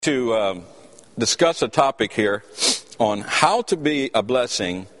To discuss a topic here on how to be a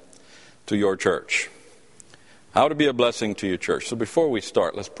blessing to your church. How to be a blessing to your church. So before we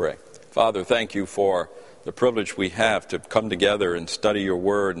start, let's pray. Father, thank you for the privilege we have to come together and study your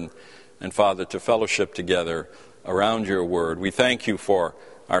word and Father, to fellowship together around your word. We thank you for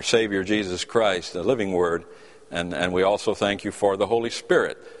our Savior Jesus Christ, the living word, and we also thank you for the Holy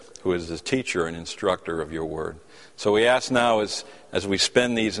Spirit, who is the teacher and instructor of your word. So we ask now as we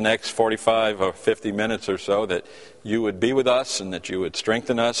spend these next 45 or 50 minutes or so that you would be with us and that you would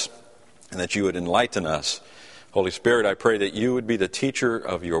strengthen us and that you would enlighten us. Holy Spirit, I pray that you would be the teacher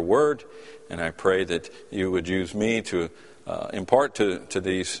of your word, and I pray that you would use me to impart to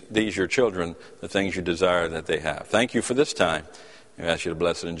these your children the things you desire that they have. Thank you for this time. I ask you to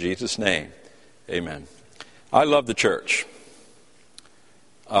bless it in Jesus' name. Amen. I love the church.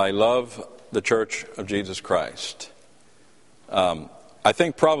 I love the Church of Jesus Christ. I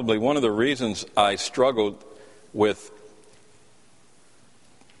think probably one of the reasons I struggled with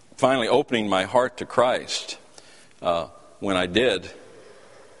finally opening my heart to Christ when I did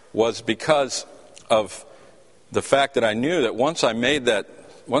was because of the fact that I knew that once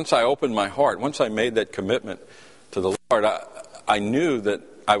I opened my heart, once I made that commitment to the Lord, I knew that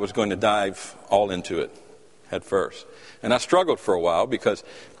I was going to dive all into it head first. And I struggled for a while because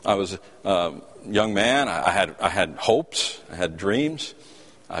I was a young man. I had hopes. I had dreams.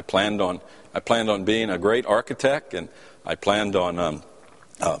 I planned on being a great architect, and I planned on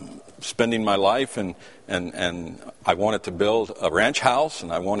spending my life and I wanted to build a ranch house,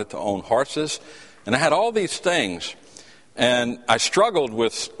 and I wanted to own horses, and I had all these things. And I struggled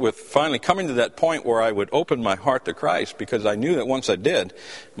with finally coming to that point where I would open my heart to Christ, because I knew that once I did,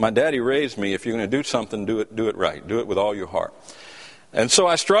 my daddy raised me, if you're going to do something, do it right. Do it with all your heart. And so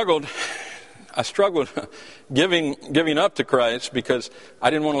I struggled giving up to Christ because I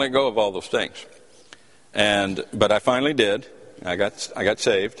didn't want to let go of all those things. But I finally did. I got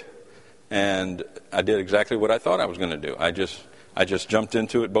saved, and I did exactly what I thought I was going to do. I just jumped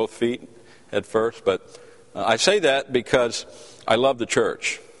into it both feet head first, but I say that because I love the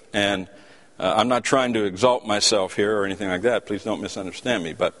church, and I'm not trying to exalt myself here or anything like that. Please don't misunderstand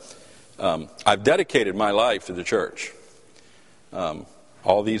me, but I've dedicated my life to the church.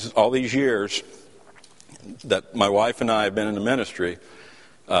 All these years that my wife and I have been in the ministry,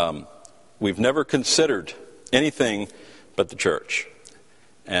 we've never considered anything but the church.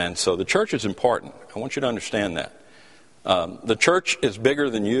 And so the church is important. I want you to understand that. The church is bigger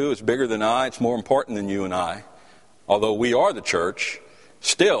than you, it's bigger than I, it's more important than you and I. Although we are the church,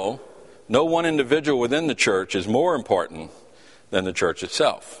 still, no one individual within the church is more important than the church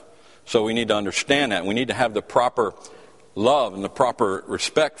itself. So we need to understand that. We need to have the proper love and the proper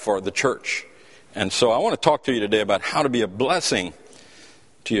respect for the church. And so I want to talk to you today about how to be a blessing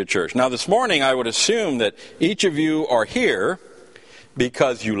to your church. Now this morning I would assume that each of you are here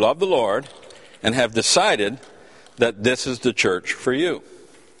because you love the Lord and have decided that this is the church for you.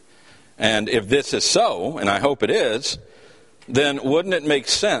 And if this is so, and I hope it is, then wouldn't it make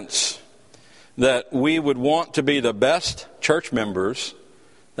sense that we would want to be the best church members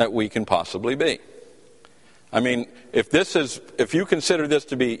that we can possibly be? I mean, if you consider this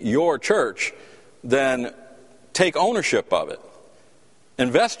to be your church, then take ownership of it.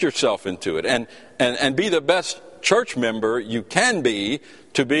 Invest yourself into it and be the best church member you can be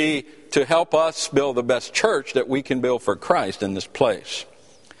to help us build the best church that we can build for Christ in this place.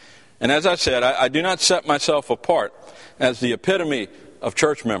 And as I said, I do not set myself apart as the epitome of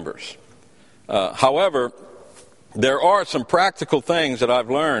church members. However, there are some practical things that I've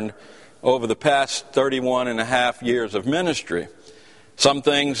learned over the past 31 and a half years of ministry. Some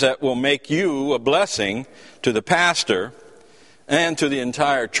things that will make you a blessing to the pastor and to the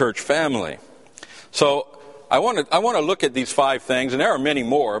entire church family. So I want to look at these 5 things, and there are many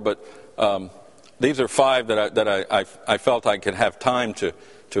more, but these are 5 that I felt I could have time to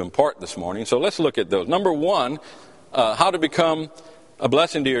impart this morning. So let's look at those. Number 1, how to become a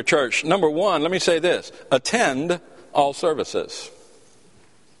blessing to your church. Number 1, let me say this: attend all services.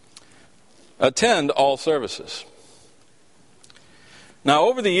 Attend all services. Now,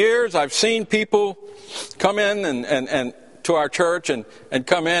 over the years, I've seen people come in and to our church and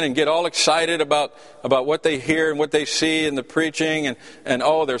come in and get all excited about what they hear and what they see in the preaching, and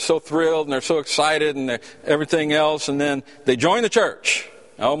oh, they're so thrilled and they're so excited and everything else, and then they join the church.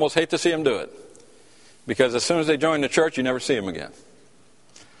 I almost hate to see them do it, because as soon as they join the church, you never see them again.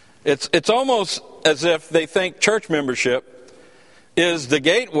 It's almost as if they think church membership is the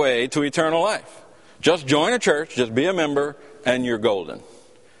gateway to eternal life. Just join a church, just be a member, and you're golden.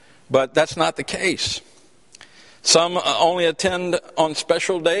 But that's not the case. Some only attend on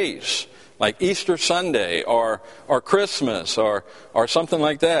special days, like Easter Sunday or Christmas or something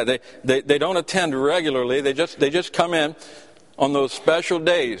like that. They don't attend regularly. They just come in on those special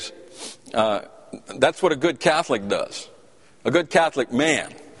days. That's what a good Catholic does. A good Catholic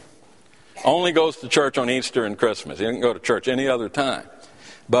man only goes to church on Easter and Christmas. He doesn't go to church any other time.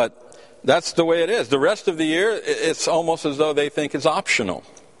 But that's the way it is. The rest of the year, it's almost as though they think it's optional.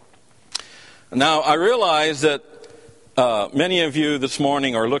 Now, I realize that many of you this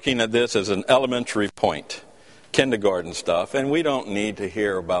morning are looking at this as an elementary point, kindergarten stuff, and we don't need to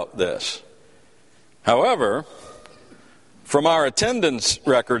hear about this. However, from our attendance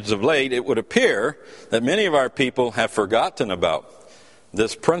records of late, it would appear that many of our people have forgotten about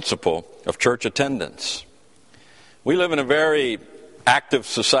this principle of church attendance. We live in a very active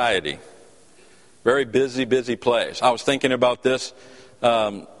society, very busy place. I was thinking about this.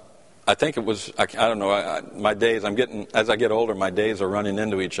 I think it was, I don't know, my days, as I get older, my days are running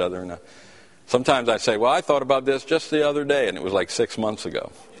into each other. And sometimes I say, well, I thought about this just the other day, and it was like 6 months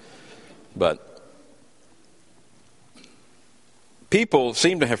ago. But people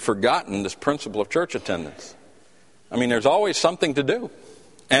seem to have forgotten this principle of church attendance. I mean, there's always something to do.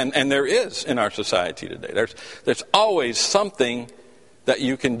 And there is in our society today. There's always something that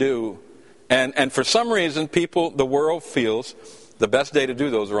you can do. And for some reason, the world feels the best day to do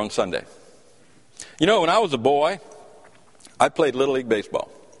those are on Sunday. You know, when I was a boy, I played Little League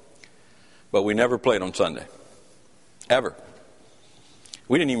Baseball. But we never played on Sunday. Ever.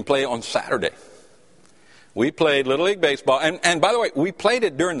 We didn't even play on Saturday. We played Little League Baseball. And by the way, we played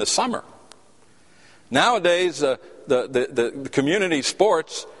it during the summer. Nowadays, the community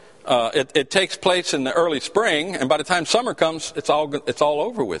sports, it takes place in the early spring, and by the time summer comes, it's all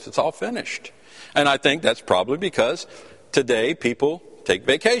over with. It's all finished. And I think that's probably because today people take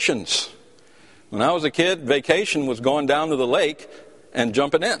vacations. When I was a kid, vacation was going down to the lake and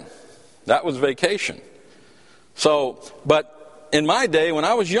jumping in. That was vacation. But in my day, when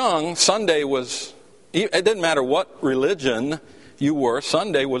I was young, Sunday was, it didn't matter what religion you were,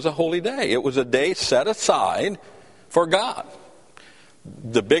 Sunday was a holy day. It was a day set aside for God.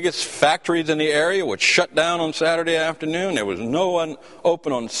 The biggest factories in the area would shut down on Saturday afternoon. There was no one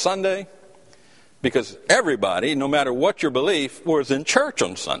open on Sunday because everybody, no matter what your belief, was in church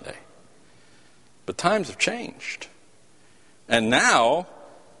on Sunday. But times have changed. And now,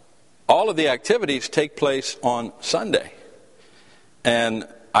 all of the activities take place on Sunday. And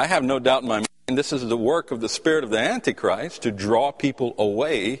I have no doubt in my mind this is the work of the spirit of the Antichrist to draw people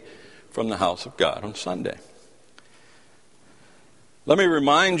away from the house of God on Sunday. Let me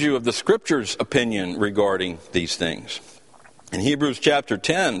remind you of the Scripture's opinion regarding these things. In Hebrews chapter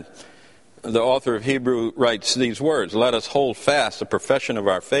 10, the author of Hebrew writes these words, "Let us hold fast the profession of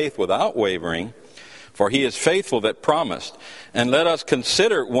our faith without wavering, for he is faithful that promised. And let us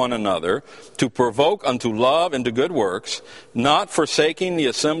consider one another to provoke unto love and to good works, not forsaking the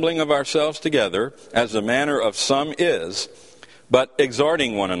assembling of ourselves together, as the manner of some is, but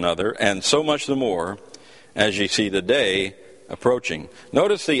exhorting one another, and so much the more, as ye see the day approaching."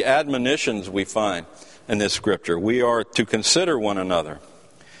 Notice the admonitions we find in this scripture. We are to consider one another.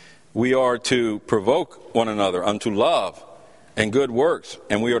 We are to provoke one another unto love and good works,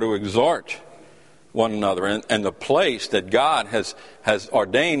 and we are to exhort one another. And the place that God has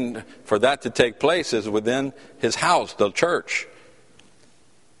ordained for that to take place is within His house, the church.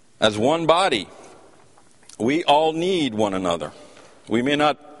 As one body, we all need one another. We may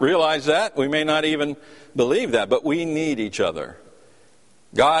not realize that, we may not even believe that, but we need each other.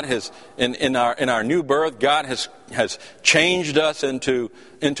 God has, in our new birth, God has changed us into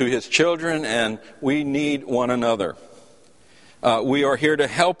His children, and we need one another. We are here to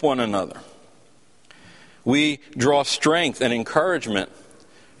help one another. We draw strength and encouragement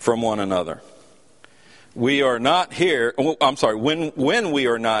from one another. We are not here, when we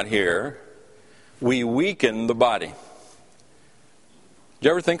are not here, we weaken the body. Did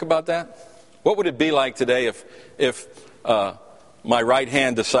you ever think about that? What would it be like today if my right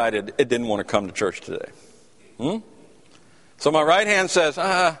hand decided it didn't want to come to church today? So my right hand says,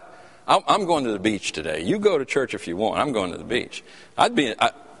 I'm going to the beach today. You go to church if you want. I'm going to the beach.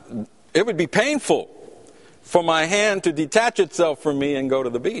 It would be painful for my hand to detach itself from me and go to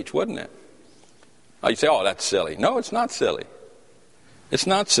the beach, wouldn't it? Oh, you say, oh, that's silly. No, it's not silly. It's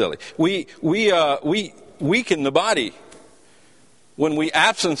not silly. We weaken the body when we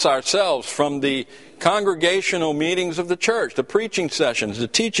absence ourselves from the congregational meetings of the church, the preaching sessions, the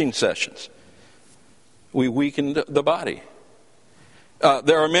teaching sessions. We weaken the body.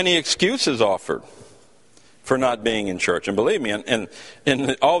 There are many excuses offered for not being in church. And believe me,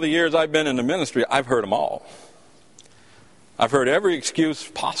 in all the years I've been in the ministry, I've heard them all. I've heard every excuse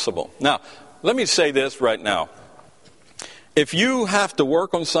possible. Now, let me say this right now. If you have to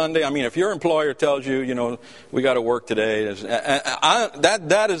work on Sunday, if your employer tells you, we got to work today,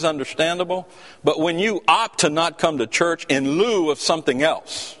 that is understandable. But when you opt to not come to church in lieu of something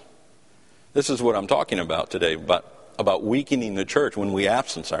else, this is what I'm talking about today, about weakening the church when we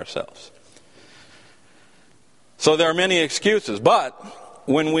absence ourselves. So there are many excuses, but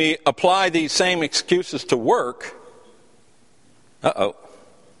when we apply these same excuses to work,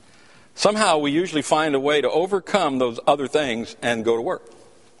 somehow we usually find a way to overcome those other things and go to work.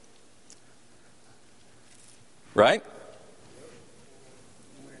 Right?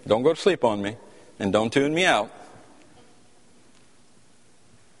 Don't go to sleep on me, and don't tune me out.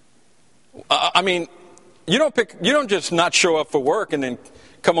 You don't just not show up for work and then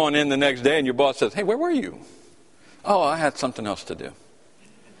come on in the next day and your boss says, "Hey, where were you?" "Oh, I had something else to do."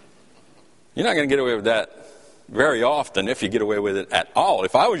 You're not going to get away with that very often, if you get away with it at all.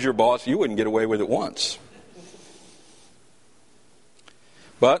 If I was your boss, you wouldn't get away with it once.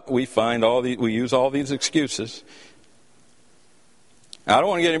 But we we use all these excuses. I don't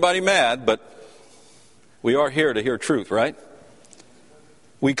want to get anybody mad, but we are here to hear truth, right?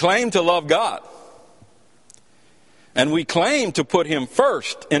 We claim to love God. And we claim to put Him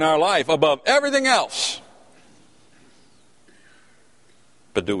first in our life above everything else.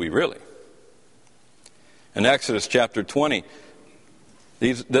 But do we really? In Exodus chapter 20,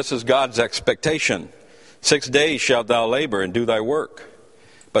 this is God's expectation. 6 days shalt thou labor and do thy work.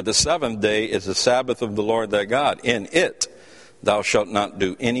 But the seventh day is the Sabbath of the Lord thy God. In it thou shalt not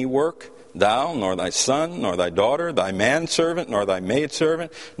do any work, thou, nor thy son, nor thy daughter, thy manservant, nor thy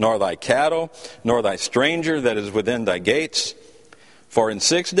maidservant, nor thy cattle, nor thy stranger that is within thy gates. For in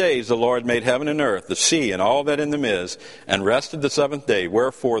 6 days the Lord made heaven and earth, the sea, and all that in them is, and rested the seventh day.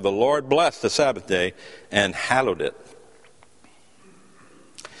 Wherefore the Lord blessed the Sabbath day and hallowed it.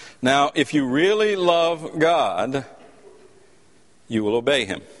 Now, if you really love God, you will obey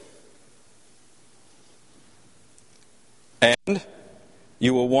Him. And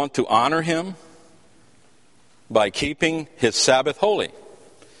you will want to honor Him by keeping His Sabbath holy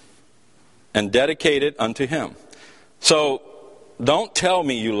and dedicate it unto Him. So, don't tell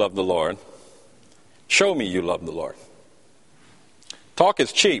me you love the Lord. Show me you love the Lord. Talk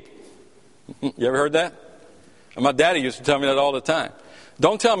is cheap. You ever heard that? My daddy used to tell me that all the time.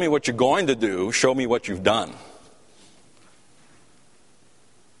 Don't tell me what you're going to do. Show me what you've done.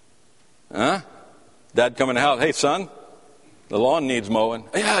 Huh? Dad come in the house. "Hey, son, the lawn needs mowing."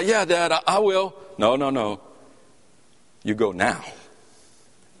 Yeah, Dad, I will. No. You go now.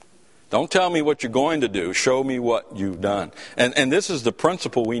 Don't tell me what you're going to do. Show me what you've done. And this is the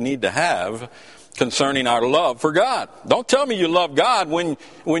principle we need to have concerning our love for God. Don't tell me you love God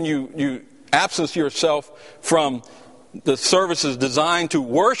when you absence yourself from the services designed to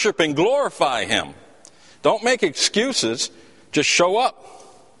worship and glorify Him. Don't make excuses. Just show up.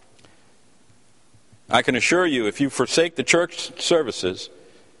 I can assure you, if you forsake the church services,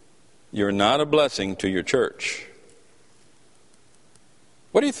 you're not a blessing to your church.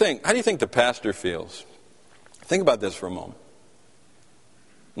 What do you think? How do you think the pastor feels? Think about this for a moment.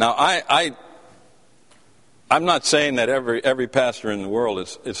 Now, I'm not saying that every pastor in the world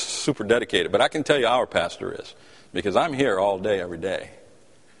is super dedicated, but I can tell you our pastor is, because I'm here all day, every day.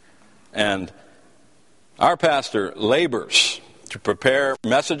 And our pastor labors to prepare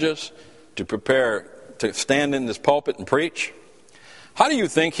messages, to prepare to stand in this pulpit and preach. How do you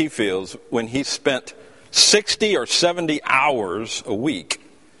think he feels when he spent 60 or 70 hours a week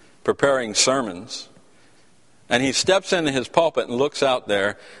preparing sermons, and he steps into his pulpit and looks out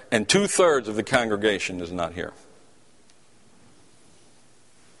there, and 2/3 of the congregation is not here?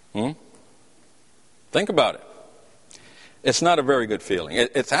 Think about it. It's not a very good feeling.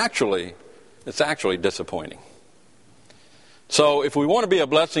 It's actually disappointing. So if we want to be a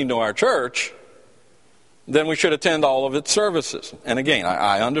blessing to our church, then we should attend all of its services. And again,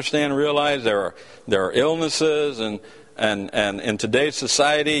 I understand and realize there are illnesses, and in today's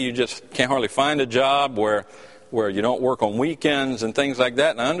society you just can't hardly find a job where you don't work on weekends and things like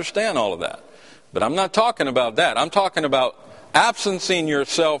that, and I understand all of that. But I'm not talking about that. I'm talking about absencing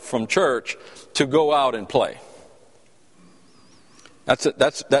yourself from church to go out and play.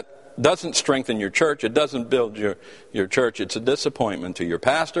 That doesn't strengthen your church. It doesn't build your church. It's a disappointment to your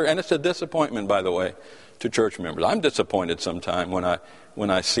pastor, and it's a disappointment, by the way, to church members. I'm disappointed sometimes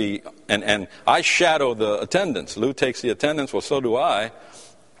when I see, and I shadow the attendance. Lou takes the attendance, well, so do I.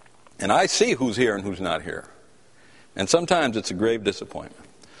 And I see who's here and who's not here. And sometimes it's a grave disappointment.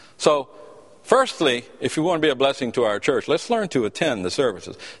 So, firstly, if you want to be a blessing to our church, let's learn to attend the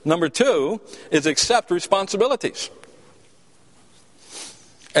services. Number 2 is accept responsibilities.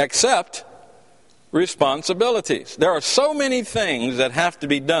 accept responsibilities. There are so many things that have to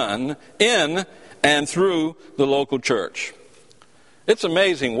be done in and through the local church. It's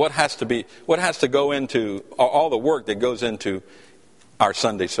amazing what has to go into all the work that goes into our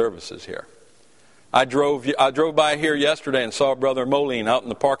Sunday services here. I drove by here yesterday and saw Brother Moline out in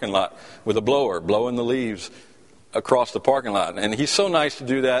the parking lot with a blower blowing the leaves across the parking lot, and he's so nice to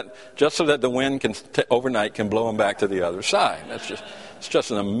do that just so that the wind can overnight can blow him back to the other side. It's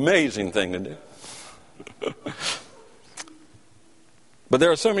just an amazing thing to do. But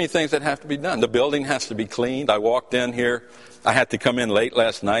there are so many things that have to be done. The building has to be cleaned. I walked in here. I had to come in late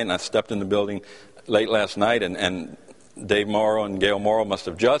last night, and I stepped in the building late last night, and Dave Morrow and Gail Morrow must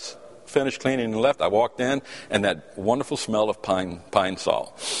have just finished cleaning and left. I walked in, and that wonderful smell of pine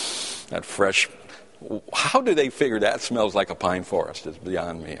sol, that fresh. How do they figure that smells like a pine forest? Is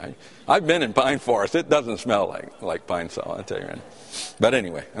beyond me. I've been in pine forest. It doesn't smell like pine sol, I tell you. But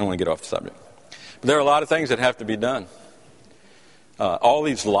anyway, I don't want to get off the subject. But there are a lot of things that have to be done. All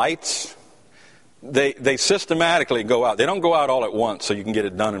these lights, they systematically go out. They don't go out all at once so you can get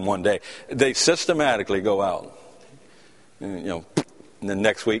it done in one day. They systematically go out. And then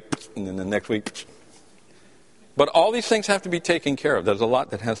next week, and then the next week. But all these things have to be taken care of. There's a lot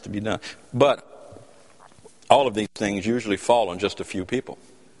that has to be done. But all of these things usually fall on just a few people.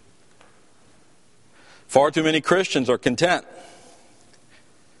 Far too many Christians are content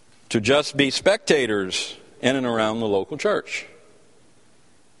to just be spectators in and around the local church.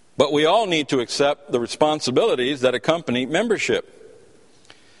 But we all need to accept the responsibilities that accompany membership.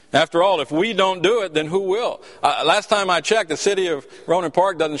 After all, if we don't do it, then who will? Last time I checked, the city of Ronan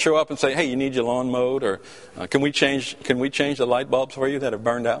Park doesn't show up and say, "Hey, you need your lawn mowed," or "Can we change the light bulbs for you that have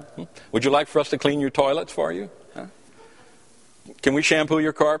burned out? Would you like for us to clean your toilets for you? Can we shampoo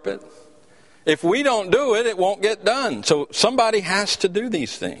your carpet?" If we don't do it, it won't get done. So somebody has to do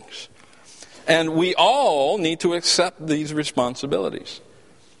these things. And we all need to accept these responsibilities.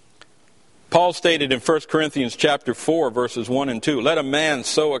 Paul stated in 1 Corinthians chapter 4, verses 1 and 2, "Let a man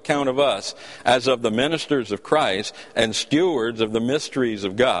so account of us as of the ministers of Christ and stewards of the mysteries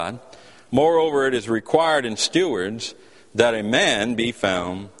of God. Moreover, it is required in stewards that a man be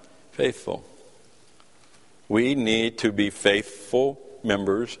found faithful." We need to be faithful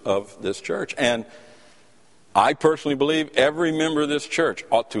members of this church. And I personally believe every member of this church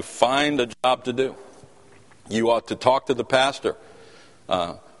ought to find a job to do. You ought to talk to the pastor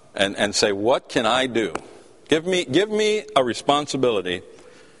and say, "What can I do? Give me a responsibility,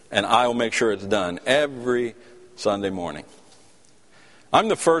 and I will make sure it's done every Sunday morning." I'm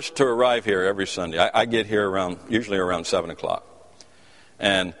the first to arrive here every Sunday. I get here usually around 7 o'clock.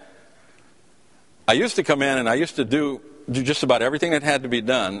 And I used to come in and I used to do just about everything that had to be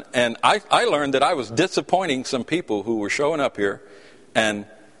done. And I learned that I was disappointing some people who were showing up here, and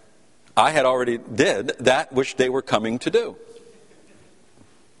I had already did that which they were coming to do.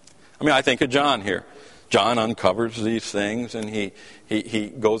 I mean, I think of John here. John uncovers these things, and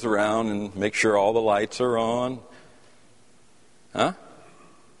he goes around and makes sure all the lights are on. Huh?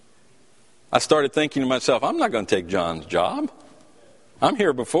 I started thinking to myself, I'm not going to take John's job. I'm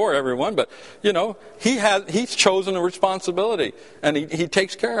here before everyone, but, he's chosen a responsibility, and he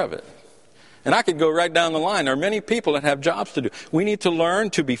takes care of it. And I could go right down the line. There are many people that have jobs to do. We need to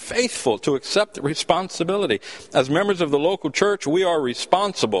learn to be faithful, to accept responsibility. As members of the local church, we are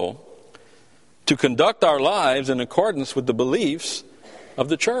responsible to conduct our lives in accordance with the beliefs of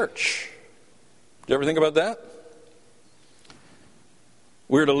the church. Did you ever think about that?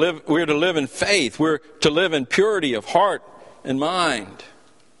 We're to live in faith. We're to live in purity of heart and mind.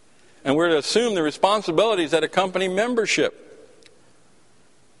 And we're to assume the responsibilities that accompany membership.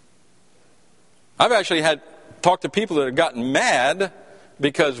 I've actually talked to people that have gotten mad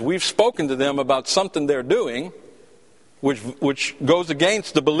because we've spoken to them about something they're doing which goes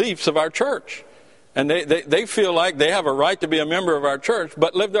against the beliefs of our church. And they feel like they have a right to be a member of our church,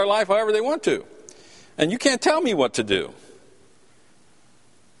 but live their life however they want to. And you can't tell me what to do.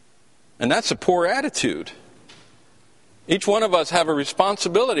 And that's a poor attitude. Each one of us have a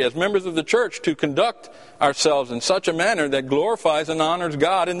responsibility as members of the church to conduct ourselves in such a manner that glorifies and honors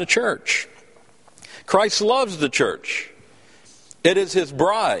God in the church. Christ loves the church. It is his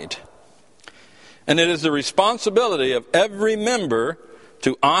bride. And it is the responsibility of every member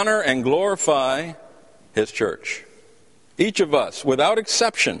to honor and glorify his church. Each of us, without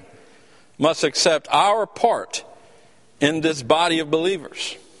exception, must accept our part in this body of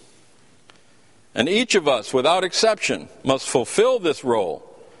believers. And each of us, without exception, must fulfill this role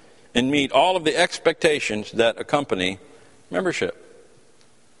and meet all of the expectations that accompany membership.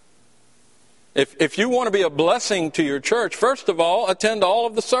 If you want to be a blessing to your church, first of all, attend all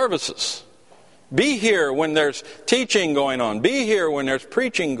of the services. Be here when there's teaching going on. Be here when there's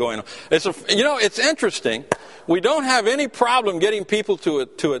preaching going on. It's interesting. We don't have any problem getting people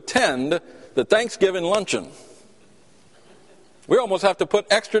to attend the Thanksgiving luncheon. We almost have to put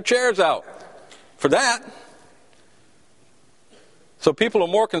extra chairs out for that. So people are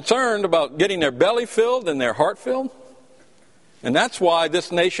more concerned about getting their belly filled than their heart filled. And that's why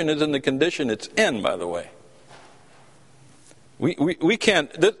this nation is in the condition it's in, by the way. We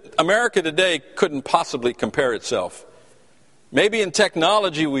can't, America today couldn't possibly compare itself. Maybe in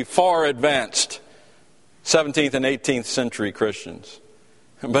technology we far advanced 17th and 18th century Christians.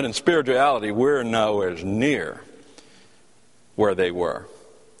 But in spirituality we're nowhere near where they were.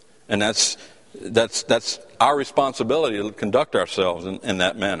 And that's our responsibility to conduct ourselves in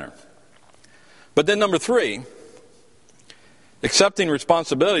that manner. But then number 3, accepting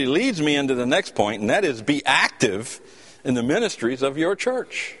responsibility leads me into the next point, and that is be active in the ministries of your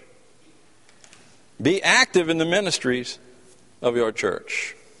church. Be active in the ministries of your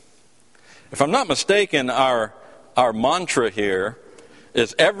church. If I'm not mistaken, our mantra here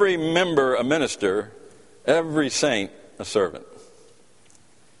is every member a minister, every saint a servant.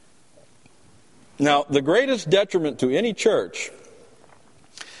 Now, the greatest detriment to any church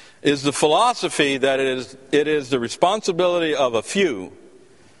is the philosophy that it is the responsibility of a few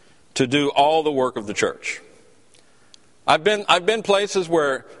to do all the work of the church. I've been places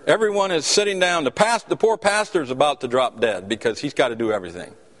where everyone is sitting down. The poor pastor's about to drop dead because he's got to do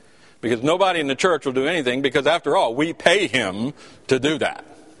everything. Because nobody in the church will do anything because, after all, we pay him to do that.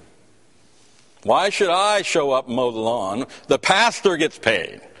 Why should I show up and mow the lawn? The pastor gets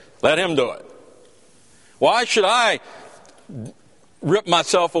paid. Let him do it. Why should I rip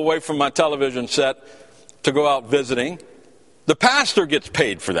myself away from my television set to go out visiting? The pastor gets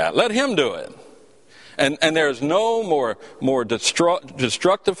paid for that. Let him do it. And there's no more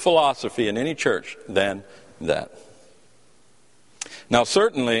destructive philosophy in any church than that. Now,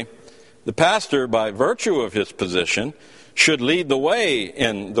 certainly, the pastor, by virtue of his position, should lead the way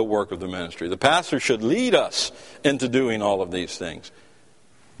in the work of the ministry. The pastor should lead us into doing all of these things.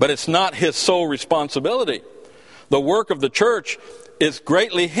 But it's not his sole responsibility. The work of the church is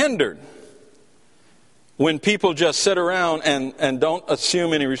greatly hindered when people just sit around and don't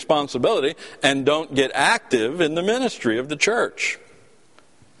assume any responsibility and don't get active in the ministry of the church.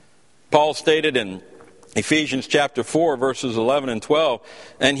 Paul stated in Ephesians chapter 4, verses 11 and 12,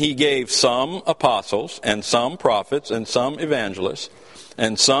 and he gave some apostles, and some prophets, and some evangelists,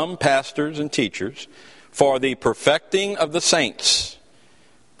 and some pastors and teachers, for the perfecting of the saints,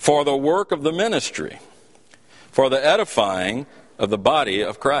 for the work of the ministry, for the edifying of the body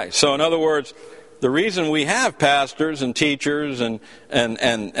of Christ. So in other words, the reason we have pastors and teachers and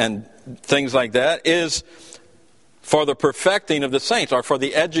things like that is for the perfecting of the saints, or for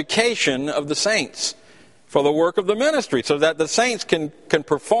the education of the saints, for the work of the ministry, so that the saints can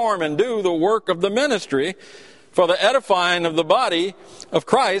perform and do the work of the ministry, for the edifying of the body of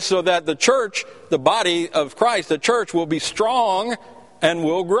Christ, so that the church, the body of Christ, the church will be strong and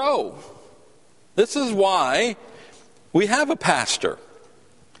will grow. This is why we have a pastor.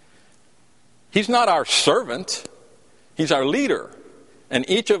 He's not our servant. He's our leader. And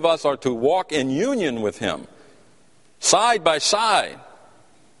each of us are to walk in union with him, side by side,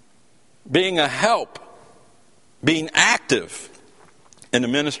 being a help, being active in the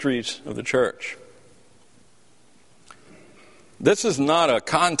ministries of the church. This is not a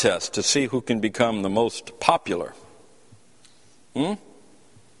contest to see who can become the most popular. I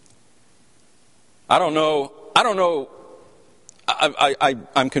don't know.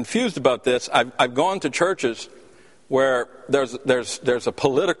 I'm confused about this. I've gone to churches where there's a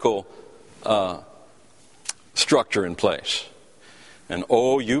political structure in place. And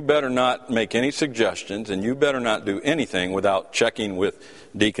you better not make any suggestions, and you better not do anything without checking with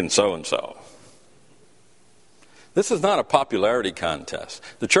Deacon so-and-so. This is not a popularity contest.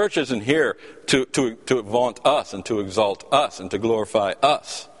 The church isn't here to vaunt us and to exalt us and to glorify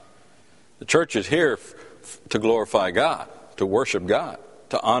us. The church is here to glorify God, to worship God,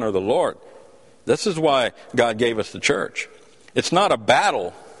 to honor the Lord. This is why God gave us the church. It's not a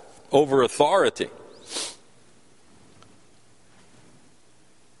battle over authority.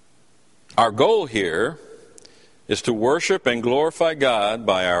 Our goal here is to worship and glorify God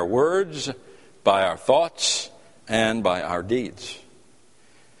by our words, by our thoughts, and by our deeds.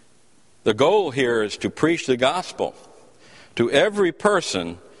 The goal here is to preach the gospel to every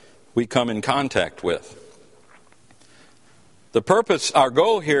person we come in contact with. Our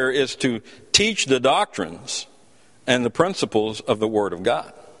goal here is to teach the doctrines and the principles of the Word of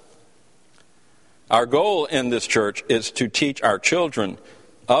God. Our goal in this church is to teach our children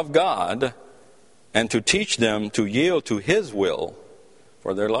of God and to teach them to yield to His will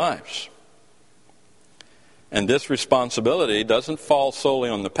for their lives. And this responsibility doesn't fall solely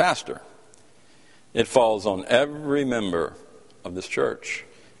on the pastor. It falls on every member of this church.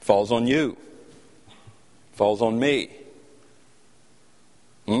 It falls on you. It falls on me.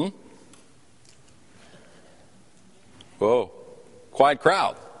 Whoa, quiet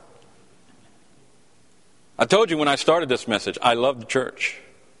crowd. I told you when I started this message, I love the church.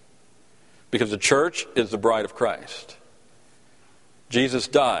 Because the church is the bride of Christ. Jesus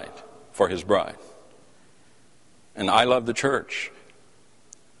died for His bride. And I love the church.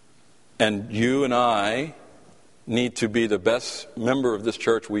 And you and I need to be the best member of this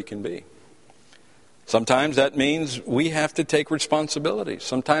church we can be. Sometimes that means we have to take responsibility.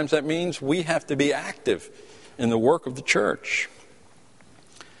 Sometimes that means we have to be active in the work of the church.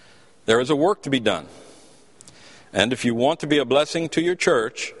 There is a work to be done. And if you want to be a blessing to your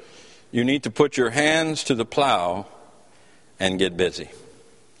church, you need to put your hands to the plow and get busy.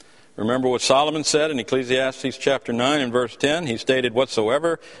 Remember what Solomon said in Ecclesiastes chapter 9 and verse 10? He stated,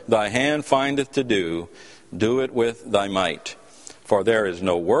 "Whatsoever thy hand findeth to do, do it with thy might. For there is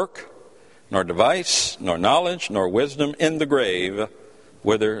no work, nor device, nor knowledge, nor wisdom in the grave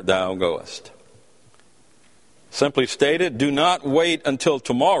whither thou goest." Simply stated, do not wait until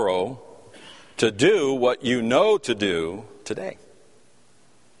tomorrow to do what you know to do today.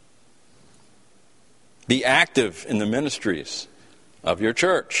 Be active in the ministries of your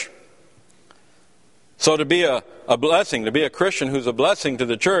church. So to be a blessing, to be a Christian who's a blessing to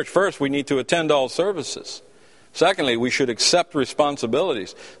the church, first we need to attend all services. Secondly, we should accept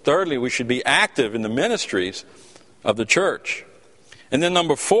responsibilities. Thirdly, we should be active in the ministries of the church. And then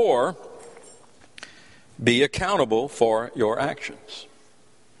number 4, be accountable for your actions.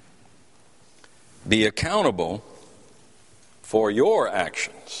 Be accountable for your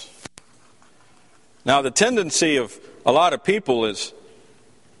actions. Now, the tendency of a lot of people is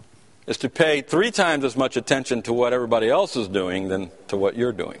to pay 3 times as much attention to what everybody else is doing than to what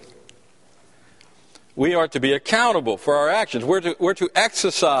you're doing. We are to be accountable for our actions. We're to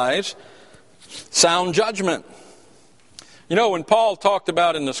exercise sound judgment. You know, when Paul talked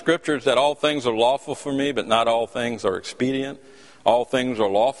about in the Scriptures that all things are lawful for me, but not all things are expedient. All things are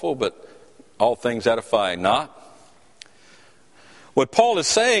lawful, but all things edify not. What Paul is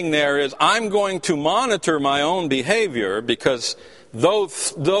saying there is, I'm going to monitor my own behavior because though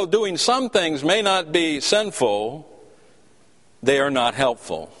doing some things may not be sinful, they are not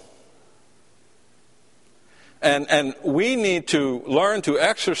helpful. And we need to learn to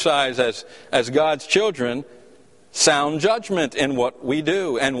exercise as God's children sound judgment in what we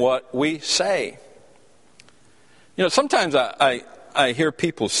do and what we say. You know, sometimes I hear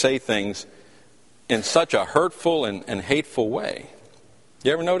people say things in such a hurtful and hateful way.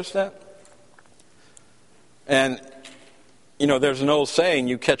 You ever notice that? And, you know, there's an old saying,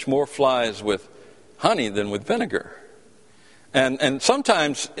 you catch more flies with honey than with vinegar. And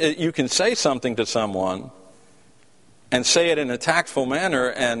sometimes you can say something to someone and say it in a tactful manner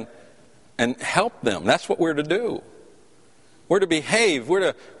and help them. That's what we're to do. We're to behave.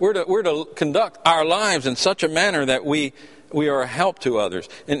 We're to conduct our lives in such a manner that we are a help to others.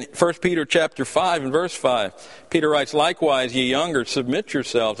 In 1 Peter chapter 5 and verse 5, Peter writes, "Likewise, ye younger, submit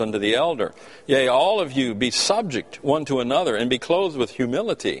yourselves unto the elder. Yea, all of you be subject one to another, and be clothed with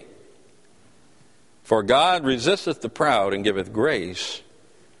humility. For God resisteth the proud, and giveth grace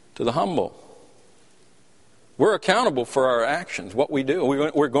to the humble." We're accountable for our actions, what we do.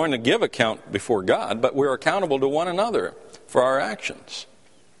 We're going to give account before God, but we're accountable to one another for our actions.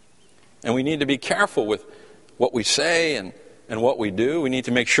 And we need to be careful with what we say and what we do. We need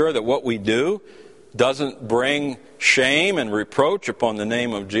to make sure that what we do doesn't bring shame and reproach upon the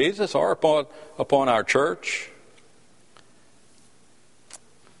name of Jesus or upon our church.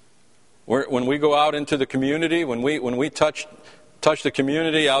 When we go out into the community, when we touch the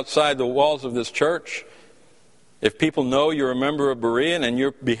community outside the walls of this church, if people know you're a member of Berean and you're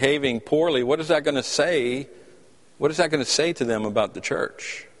behaving poorly, what is that going to say? What is that going to say to them about the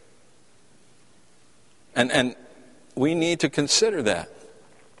church? And we need to consider that.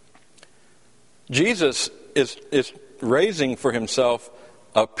 Jesus is raising for himself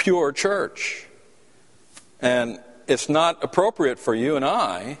a pure church. And it's not appropriate for you and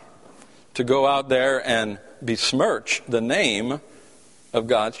I to go out there and besmirch the name of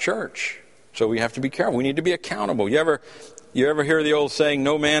God's church. So we have to be careful. We need to be accountable. You ever hear the old saying,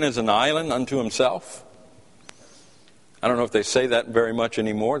 no man is an island unto himself? I don't know if they say that very much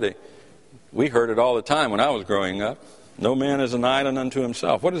anymore. We heard it all the time when I was growing up. No man is an island unto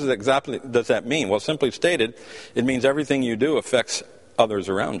himself. What exactly does that mean? Well, simply stated, it means everything you do affects others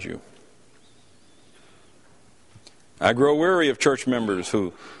around you. I grow weary of church members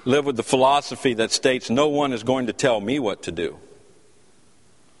who live with the philosophy that states no one is going to tell me what to do.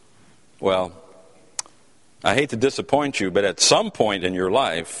 Well, I hate to disappoint you, but at some point in your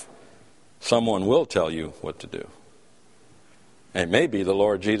life, someone will tell you what to do. And it may be the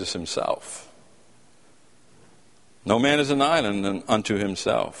Lord Jesus himself. No man is an island unto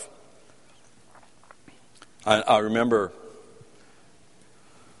himself. I remember,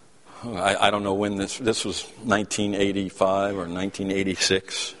 I don't know when this was 1985 or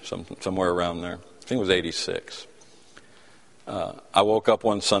 1986, somewhere around there. I think it was 86. I woke up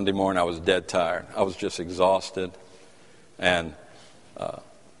one Sunday morning, I was dead tired. I was just exhausted. And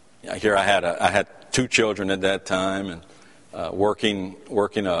here I had 2 children at that time, and working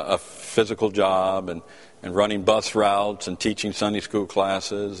a physical job, and running bus routes and teaching Sunday school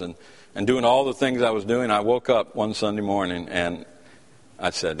classes and doing all the things I was doing. I woke up one Sunday morning and I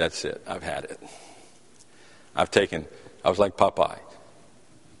said, that's it. I've had it. I was like Popeye.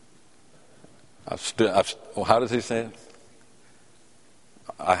 How does he say it?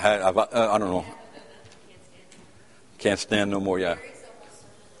 I don't know. Can't stand no more, yeah.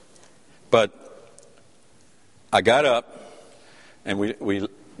 But I got up, and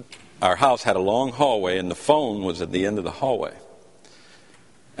our house had a long hallway, and the phone was at the end of the hallway.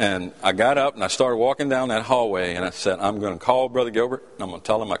 And I got up, and I started walking down that hallway, and I said, I'm going to call Brother Gilbert, and I'm going to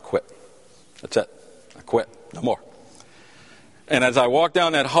tell him I quit. That's it. I quit. No more. And as I walked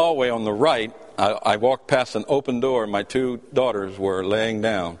down that hallway on the right, I walked past an open door, and my 2 daughters were laying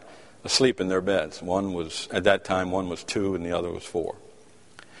down, asleep in their beds. At that time, one was 2, and the other was 4.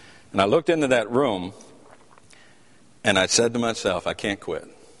 And I looked into that room, and I said to myself, I can't quit.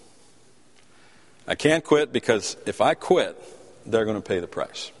 I can't quit because if I quit, they're going to pay the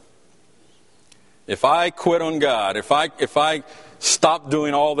price. If I quit on God, if I stop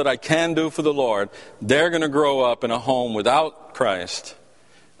doing all that I can do for the Lord, they're going to grow up in a home without Christ,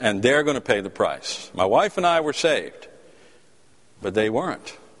 and they're going to pay the price. My wife and I were saved, but they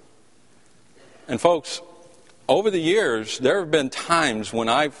weren't. And folks, over the years, there have been times when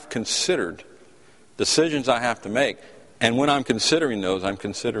I've considered decisions I have to make, and when I'm considering those, I'm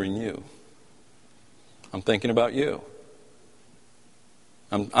considering you. I'm thinking about you.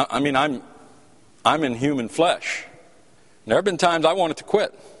 I'm in human flesh. There have been times I wanted to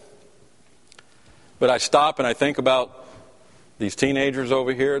quit. But I stop and I think about these teenagers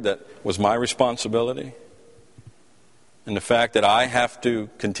over here that was my responsibility. And the fact that I have to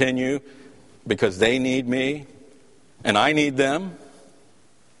continue because they need me and I need them.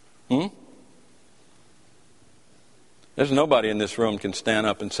 There's nobody in this room can stand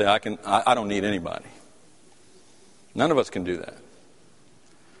up and say, I don't need anybody. None of us can do that.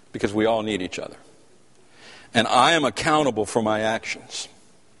 Because we all need each other. And I am accountable for my actions.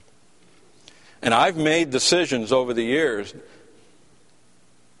 And I've made decisions over the years.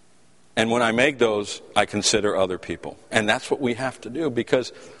 And when I make those, I consider other people. And that's what we have to do.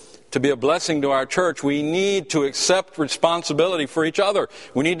 Because to be a blessing to our church, we need to accept responsibility for each other.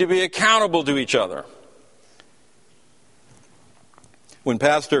 We need to be accountable to each other. When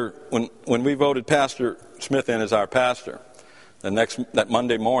we voted Pastor Smith in as our pastor, that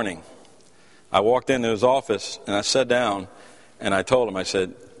Monday morning, I walked into his office and I sat down and I told him, I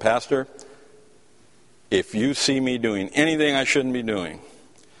said, Pastor, if you see me doing anything I shouldn't be doing,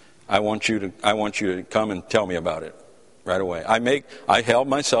 I want you to come and tell me about it right away. I held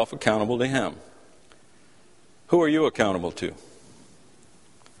myself accountable to him. Who are you accountable to?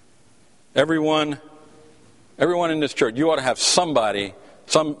 Everyone in this church, you ought to have somebody,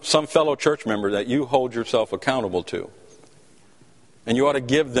 some fellow church member that you hold yourself accountable to. And you ought to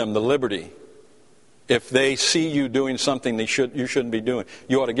give them the liberty. If they see you doing something you shouldn't be doing,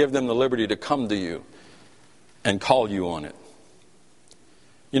 you ought to give them the liberty to come to you and call you on it.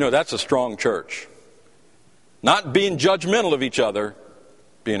 You know, that's a strong church. Not being judgmental of each other,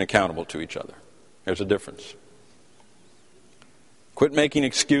 being accountable to each other. There's a difference. Quit making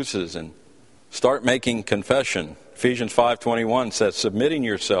excuses and start making confession. Ephesians 5:21 says, submitting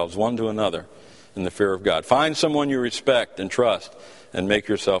yourselves one to another in the fear of God. Find someone you respect and trust and make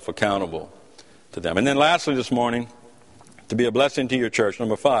yourself accountable to them. And then lastly this morning, to be a blessing to your church,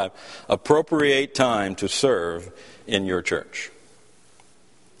 number 5, appropriate time to serve in your church.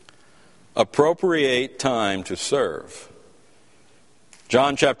 Appropriate time to serve.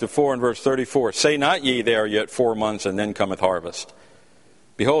 John chapter 4 and verse 34, say not ye there yet 4 months, and then cometh harvest.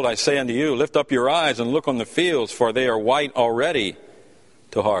 Behold, I say unto you, lift up your eyes and look on the fields, for they are white already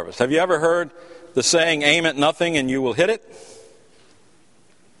to harvest. Have you ever heard the saying, aim at nothing and you will hit it?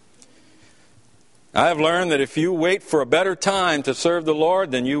 I have learned that if you wait for a better time to serve the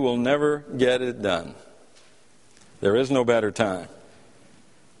Lord, then you will never get it done. There is no better time.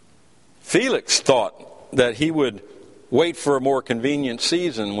 Felix thought that he would wait for a more convenient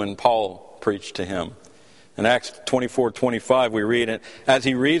season when Paul preached to him. In Acts 24:25 we read, as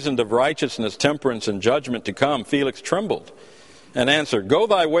he reasoned of righteousness, temperance, and judgment to come, Felix trembled and answered, Go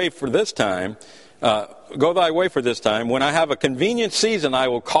thy way for this time. When I have a convenient season, I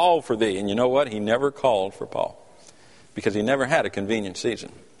will call for thee. And you know what? He never called for Paul because he never had a convenient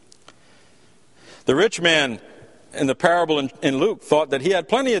season. The rich man in the parable in Luke thought that he had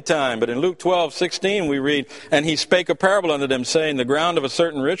plenty of time. But in Luke 12:16 we read, and he spake a parable unto them, saying, the ground of a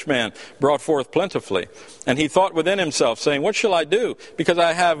certain rich man brought forth plentifully. And he thought within himself, saying, what shall I do? Because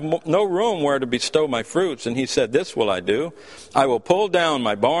I have no room where to bestow my fruits. And he said, this will I do. I will pull down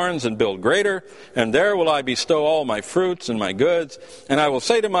my barns and build greater, and there will I bestow all my fruits and my goods. And I will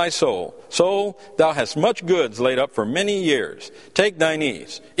say to my soul, Soul, thou hast much goods laid up for many years. Take thine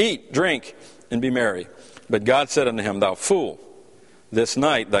ease, eat, drink, and be merry. But God said unto him, Thou fool, this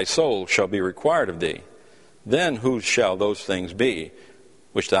night thy soul shall be required of thee. Then whose shall those things be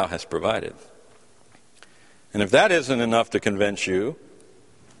which thou hast provided? And if that isn't enough to convince you,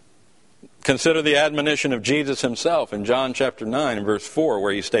 consider the admonition of Jesus himself in John chapter 9 and verse 4,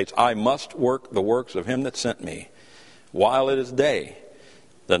 where he states, I must work the works of him that sent me, while it is day.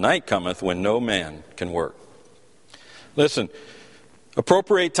 The night cometh when no man can work. Listen,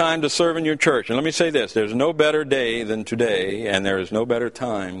 appropriate time to serve in your church. And let me say this, there's no better day than today, and there is no better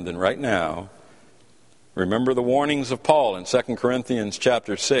time than right now. Remember the warnings of Paul in 2 Corinthians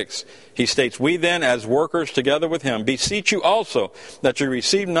chapter 6. He states, We then, as workers together with him, beseech you also that you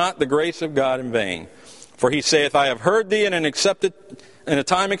receive not the grace of God in vain. For he saith, I have heard thee in a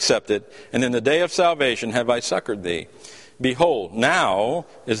time accepted, and in the day of salvation have I succored thee. Behold, now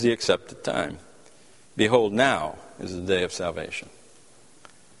is the accepted time. Behold, now is the day of salvation.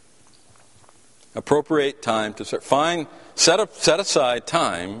 Appropriate time to serve. Set aside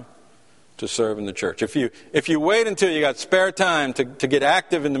time to serve in the church. If you wait until you got spare time to get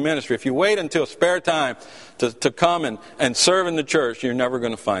active in the ministry, if you wait until spare time to come and serve in the church, you're never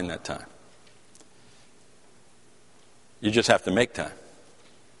going to find that time. You just have to make time.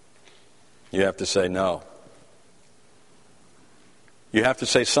 You have to say no. You have to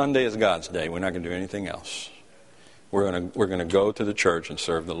say Sunday is God's day. We're not going to do anything else. We're going to go to the church and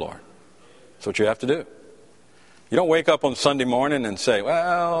serve the Lord. That's what you have to do. You don't wake up on Sunday morning and say,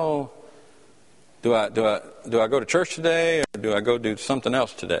 well, do I go to church today, or do I go do something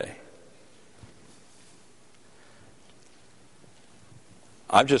else today?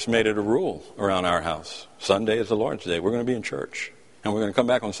 I've just made it a rule around our house. Sunday is the Lord's day. We're going to be in church. And we're going to come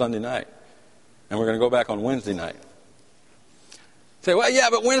back on Sunday night. And we're going to go back on Wednesday night. Say, well, yeah,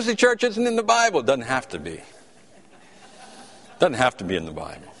 but Wednesday church isn't in the Bible. It doesn't have to be. It doesn't have to be in the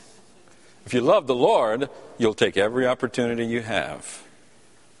Bible. If you love the Lord, you'll take every opportunity you have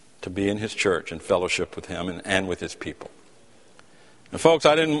to be in his church and fellowship with him and with his people. And folks,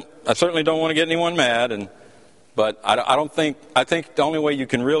 I certainly don't want to get anyone mad, but I think the only way you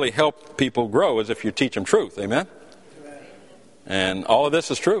can really help people grow is if you teach them truth. Amen? And all of this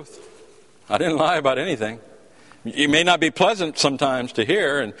is truth. I didn't lie about anything. It may not be pleasant sometimes to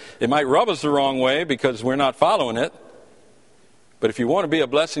hear, and it might rub us the wrong way because we're not following it. But if you want to be a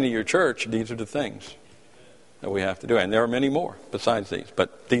blessing to your church, these are the things that we have to do. And there are many more besides these.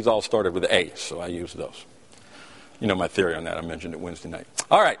 But these all started with A, so I use those. You know my theory on that. I mentioned it Wednesday night.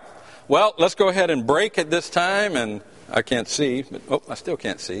 All right. Well, let's go ahead and break at this time. And I can't see. I still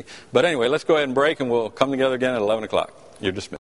can't see. But anyway, let's go ahead and break, and we'll come together again at 11 o'clock. You're dismissed.